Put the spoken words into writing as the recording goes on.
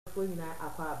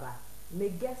My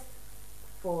guest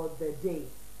for the day,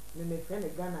 my friend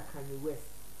Ghana Kanye West.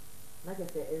 Like I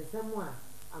said, in someone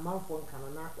amount for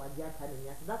Canada, what they are telling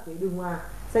me. That's why they want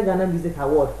say Ghana Music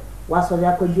Award. What's what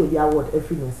they could do the award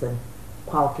every nation.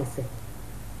 Kwaw Kesse.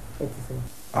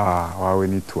 Why we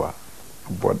need to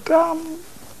but now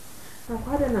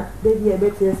pardon na baby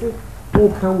better say who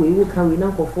can we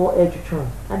now for edge tron.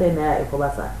 I don't know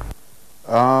ekobasa.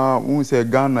 We say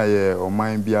Ghana ye or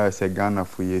mine be say Ghana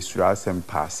for ye surasem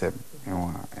passem.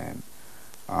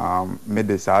 And me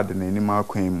decide na animal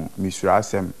queen mi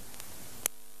surasem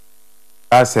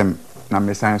na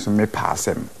me science me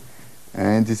passem.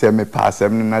 And he say me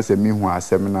passem na say me hu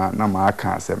asem na ma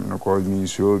aka asem no cause me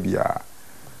sure bia.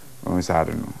 On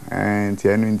Saturday no. And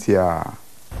tienuntia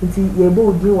nti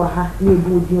yebo din wa ha na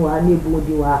ebo din wa na ebo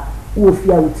din wa wo fi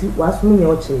awuti wasum ye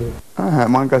oche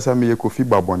man kasa me ye kofi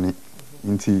babone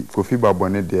nti kofi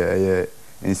babone de ye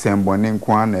nsembone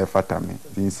nko na efata me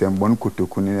nsembone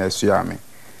kotoku ni esua me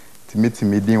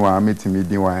timi din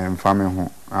wa emfa me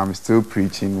ho. I'm still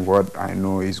preaching what I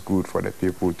know is good for the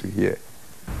people to hear.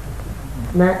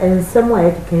 Na ensemo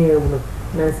aye keken ye no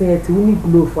na say ti uni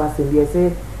glow for asem ye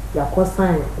say ya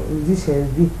sign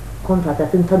musicians bi contract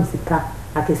at time sika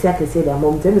akese da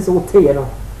mom tell me say what you know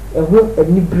ehu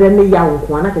ani brene ya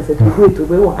nko ana kese to go to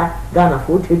be wo ha Ghana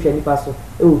for twetwa ni paso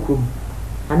e wo krom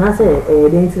ana say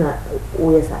den tina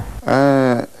o yesa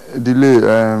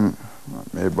delay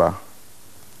meba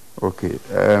okay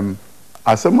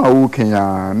asema wo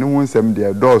kenya ne wonsem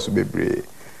de doors bebre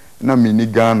na mini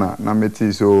Ghana na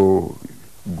meti so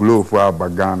glow for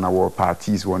abagana wo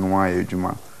parties one one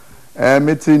ejuma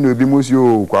meti no bi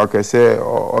musio kwa kese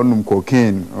onum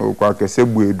cocaine kwa kese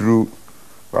buedru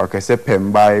kwa kese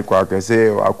pembai kwa kese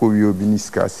akowi obi ni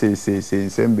sika se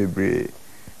sembebre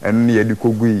enu ne yedi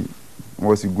kogui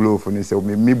was glow for ne se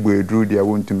me buedru dia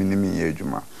wontumi ni me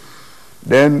adwuma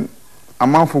then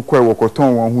amanfo kwa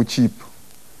wokoton won hu cheap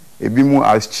ebi mu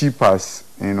as cheap as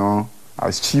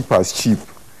as cheap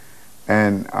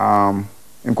and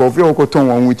in coffee wokoton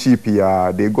won hu cheap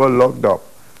ya they got locked up.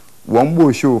 One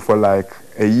more show for like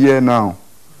a year now.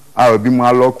 I'll be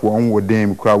my lock one with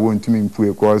them crowd won't to me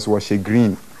put because was a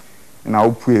green and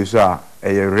I'll put a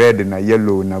red and a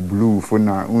yellow and a blue for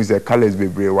now who's a colors be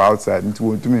brave outside and to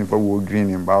me for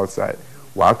green and outside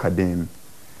walk a dame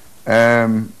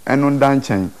and on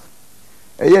dancing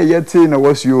yet saying I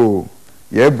was you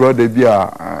brother be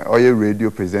or your radio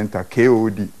presenter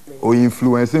KOD or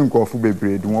influencing coffee be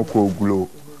brave won't call glow.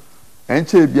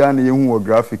 Enche bia na yehu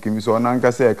graphic mi so na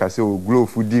nka say kase o glow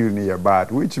food deal ni bad,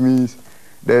 which means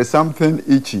there's something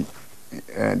itchy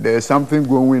and there's something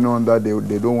going on that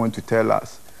they don't want to tell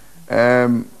us.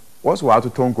 What's what to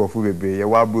talk of bebe ye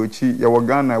wa brochi ye wa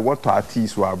Ghana what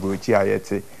artist wa brochi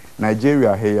ayete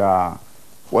Nigeria here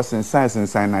what's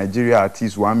inside Nigeria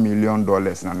artist $1 million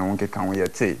na no nke kan we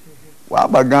yete wa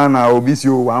ba Ghana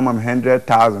obisio wa am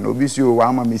 100,000 obisio wa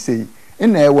am me say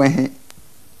in na ewe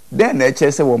then they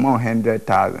say we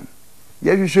 100,000.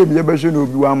 Yes, you show me a version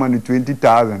of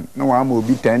 20,000. No, I'm will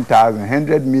be 10,000,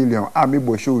 100 million. I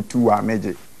may show 2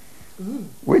 major,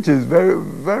 which is very,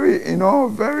 very,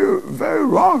 very, very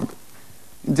wrong.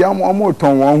 They are more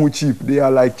ton who cheap. They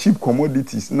are like cheap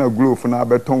commodities. No glow for now,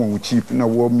 but ton cheap. No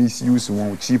war misuse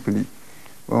one cheaply.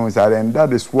 And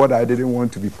that is what I didn't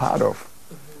want to be part of.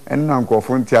 And now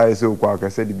confrontia so I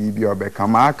said the BB or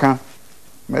Becamaka.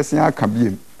 Messia can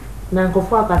be. Na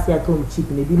nkofo akasi atom cheap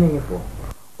na bi na yefo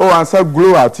and some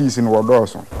glow artist in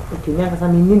Wadoson. Okay, me akasa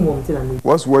minimum till na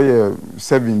what's why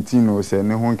 17 or say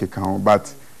ne hon keka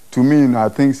but to me I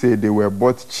think say they were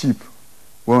bought cheap.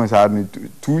 Once had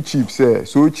too cheap say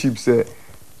so cheap say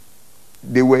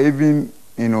they were even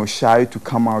shy to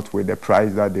come out with the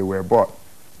price that they were bought.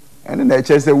 And then they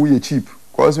just say we are cheap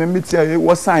because when me tell you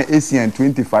what sign ACN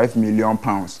 25 million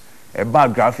pounds. A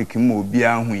bad graphic mo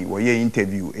bia hu wo ye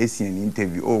interview ACN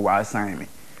interview wa sign me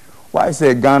why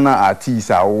say Ghana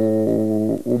artist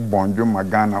o bonjo ma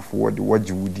Ghana for the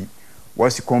wajudi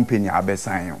what's the company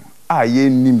abesan ye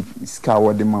nim ska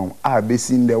wo de ma be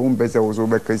sin there won pese wo so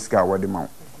be ska wo de ma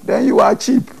then you are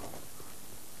cheap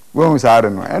won say I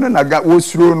don't know and na wo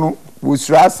suro no wo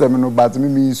suro asem no but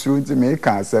me suro nti me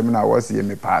kan asem na wo se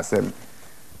me pa asem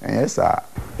yes sir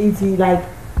it's like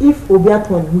if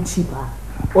obiaton who cheaper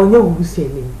onye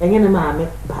wugusemi enye na maame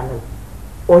balo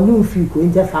onu mfiko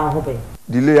nje fa ho be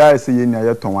delay I say yen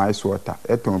ya ton ice water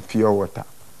eton pure water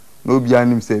no bi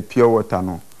anim say pure water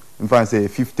no in fact say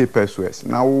 50 pesos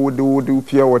na wo do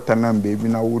pure water na baby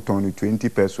na wo ton 20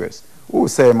 pesos who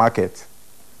say market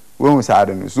when say I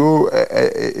don't know so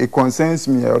it concerns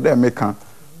me or they make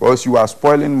because you are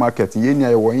spoiling market yen ya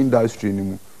your industry ni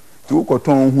mu to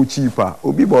koton who cheaper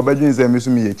obi bo bedwen say me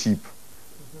so me cheap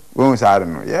when say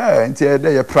no yeah until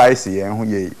the price here hu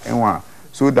ye enwa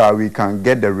so that we can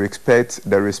get the respect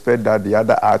that the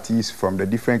other artists from the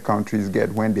different countries get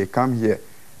when they come here.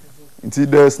 Until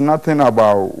there's nothing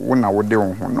about when I would do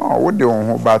no what they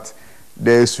on but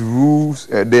there's rules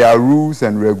there are rules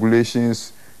and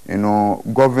regulations, you know,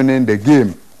 governing the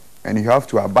game, and you have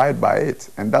to abide by it,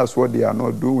 and that's what they are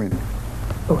not doing.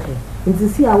 Okay, and to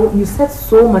see how you said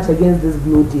so much against this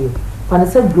Glow deal. When I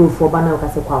said Glow for Banana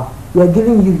Kesse kwaw, we are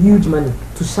giving you huge money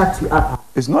to shut you up.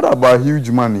 It's not about huge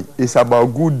money. It's about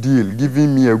good deal.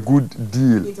 Giving me a good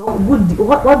deal. Good deal.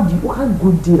 What kind of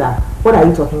good deal? What are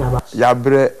you talking about?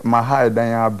 Yabre mahai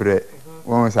dan yabre.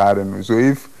 I don't know. So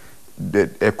if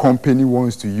a company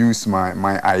wants to use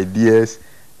my ideas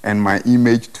and my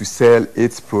image to sell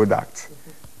its product,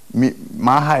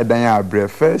 mahai dan yabre.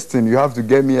 First thing, you have to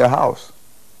get me a house.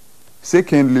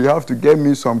 Secondly, you have to get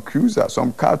me some cruiser,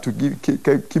 some car to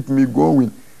keep me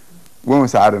going.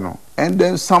 I don't know. And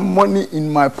then some money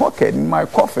in my pocket, in my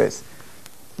coffers.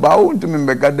 But I want to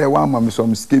me get there one mama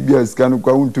some skibias can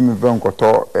go want to me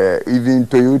even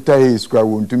Toyota is go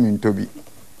want to me to be.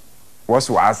 What's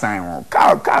what sign?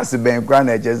 Cars ben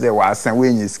grand just there was sign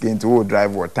when you skin to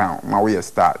drive or town. My way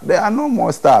start. There are no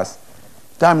more stars.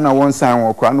 Time now one sign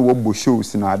or crown wo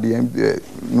shows in the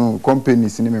no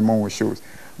companies in me more shows.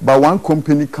 But one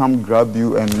company come grab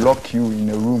you and lock you in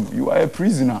a room. You are a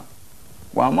prisoner.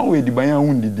 Wama we di bayan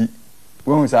wundidi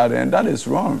when say and that is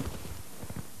wrong.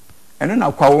 And then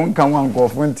akwa won kan wan go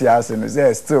fun ti ase no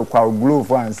say still kwa Glow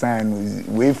for and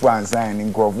sign we for and sign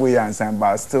in go we and sign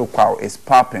but still kwa is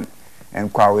popping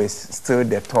and kwa is still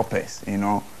the toppest, you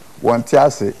know. One ti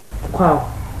ase Kwaw,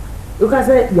 you can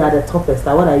say you are the toppest.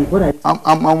 What are you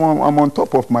I'm on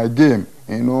top of my game,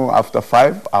 you know. After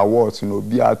 5 awards, you know,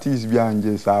 be artist be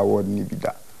anjes award ni bi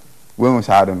da when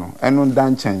say I don't know and on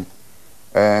dan chen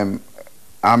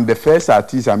I'm the first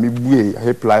artist I'm a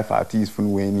hip life artist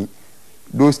from when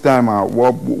those time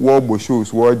what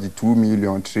shows was 2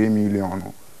 million 3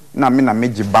 million na me na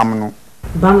meje bam no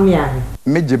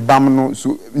meje bam no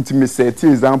so intime set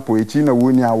example echi na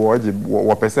woni a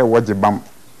wo pese woje bam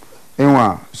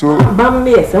enwa so bam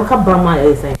me yes o ka bam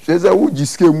a say say wo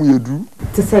jiske mu yedu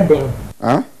to say them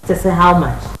to say how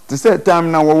much to say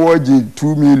time na wo woje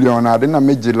 2 million na na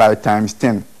meje like times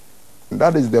 10.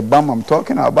 That is the bam I'm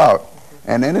talking about.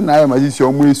 And then I am as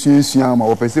your museum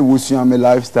or person who see my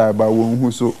lifestyle by one who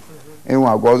so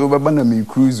anyway goes over banana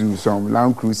cruise some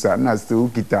Land Cruiser and still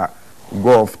kita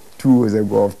Golf 2 as a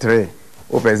Golf 3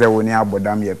 or person when you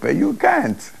abodam ye you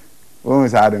can't.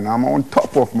 Once I don't I'm on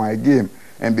top of my game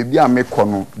and baby I make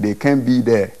kono they can be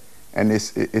there and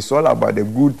it's all about the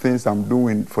good things I'm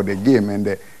doing for the game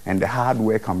and the hard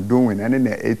work I'm doing and then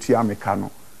the etia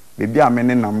mekano baby I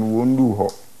mean I'm won't do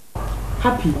ho.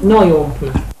 Happy no your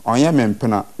own.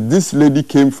 This lady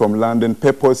came from London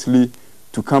purposely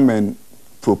to come and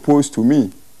propose to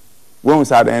me. When we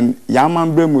said, and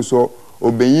Yaman Bremuso,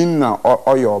 obeying now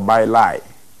or your buy lie,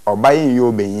 or buying you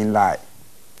obeying lie.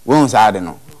 When we said,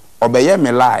 no, obey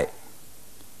me lie,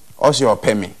 also your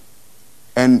pay me.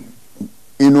 And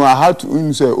you know, I had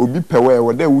to say, Obi Pewe,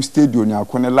 where they will stay on your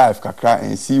corner life, kakra,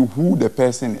 and see who the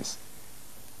person is.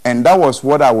 And that was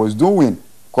what I was doing.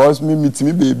 Cause me meet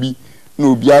me, baby.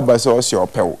 No be aba say o se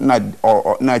opel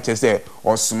na che say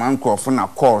o sman crofo na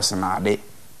course na ade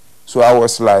so I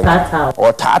was like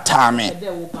or tata me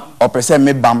o pese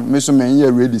me bam me so me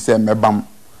here ready say me bam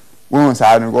won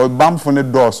say go bam for the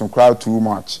doors so crowd too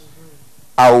much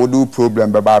I will do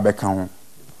problem baba be kan ho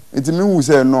it me who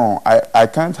say no I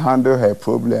can't handle her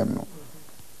problem no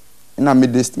na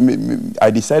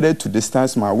I decided to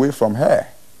distance my way from her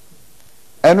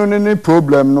and no any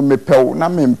problem no me pel na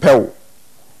me pel.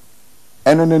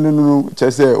 And no,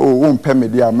 just say, oh, won't pay me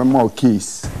there, more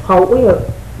case. How are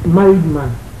you married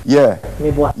man? Yeah.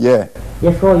 Yeah.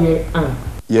 You're 4 years aunt.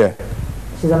 Yeah.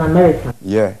 She's an American.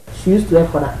 Yeah. She used to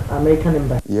work for the American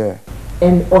embassy. Yeah.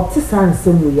 And Artiste and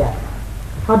same way.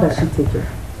 How does she take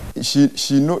it?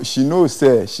 She knows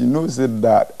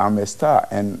that I'm a star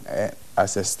and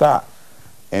as a star,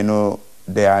 you know,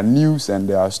 there are news and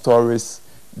there are stories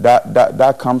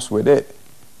that comes with it.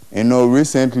 You know,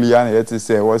 recently I had to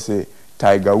say what's a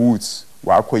Tiger Woods,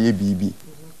 Wakoye BB.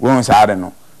 Once I don't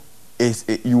know.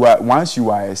 Once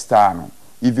you are a star, no,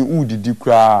 even who did you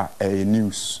cry a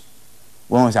news?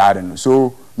 Once I don't know.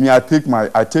 So me I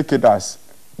take it as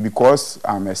because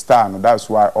I'm a star, no, that's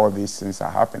why all these things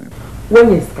are happening.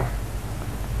 When is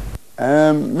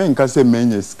that? Men can say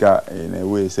men is in a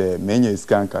way say men is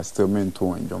can still men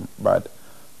to enjoy. But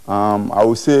I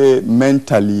would say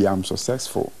mentally I'm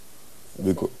successful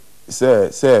because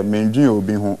say me dream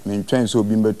obi ho me twɛn so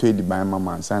obi mbeto di ban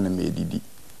mama ansa na me didi.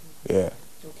 Yeah.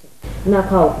 Okay. Now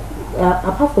how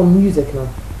apart from music now,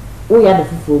 we are the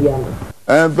full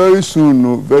very soon,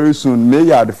 no, very soon. Me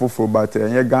ya the full but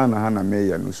yeah Ghana hana me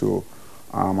ya no so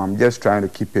I'm just trying to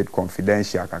keep it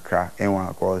confidential kakra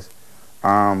enwa cause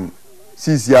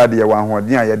since ya the one ho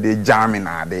dia ya dey jamming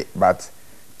ade but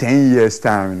 10 years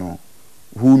time, you know,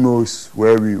 who knows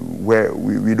where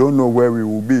we don't know where we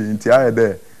will be until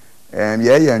there.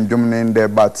 Yeah, and dominating there,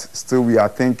 but still we are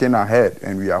thinking ahead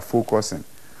and we are focusing.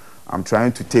 I'm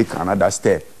trying to take another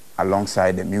step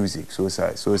alongside the music. So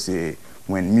say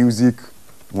when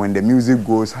the music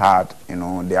goes hard, you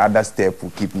know, the other step will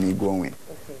keep me going.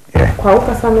 Okay. Yeah. Kwaw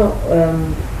kasano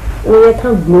we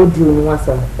can grow deal no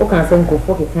wasam. O kan say go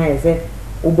for can say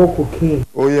obo cocaine.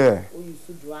 Oh yeah. O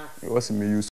use drugs. It was me use